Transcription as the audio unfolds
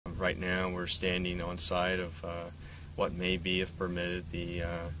Right now we're standing on site of what may be, if permitted,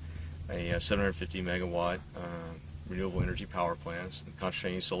 a 750 megawatt renewable energy power plant,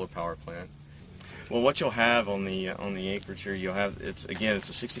 concentrated solar power plant. Well, what you'll have on the acreage here, you'll have it's a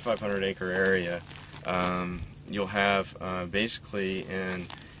 6,500 acre area. You'll have basically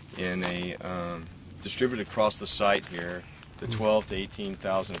in a distributed across the site here, the 12 to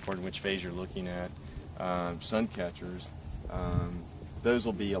 18,000, according to which phase you're looking at, sun catchers. Those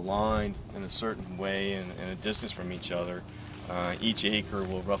will be aligned in a certain way and a distance from each other. Each acre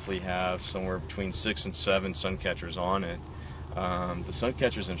will roughly have somewhere between 6 and 7 sun catchers on it. The sun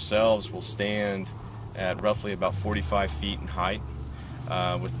catchers themselves will stand at roughly about 45 feet in height,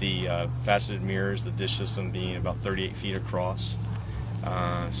 with the faceted mirrors, the dish system being about 38 feet across.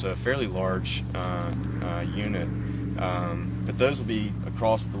 So a fairly large unit. But those will be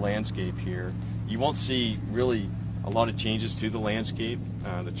across the landscape here. You won't see really a lot of changes to the landscape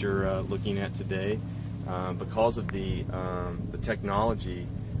that you're looking at today. Because of the technology,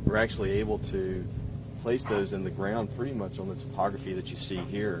 we're actually able to place those in the ground pretty much on the topography that you see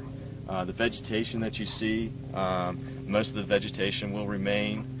here. The vegetation that you see, most of the vegetation will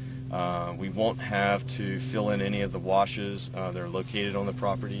remain. We won't have to fill in any of the washes that are located on the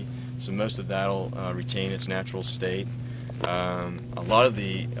property, so most of that will retain its natural state. A lot of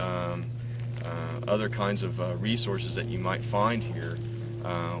the other kinds of resources that you might find here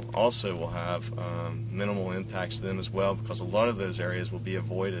also will have minimal impacts to them as well, because a lot of those areas will be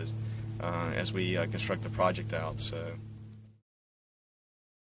avoided as we construct the project out. So.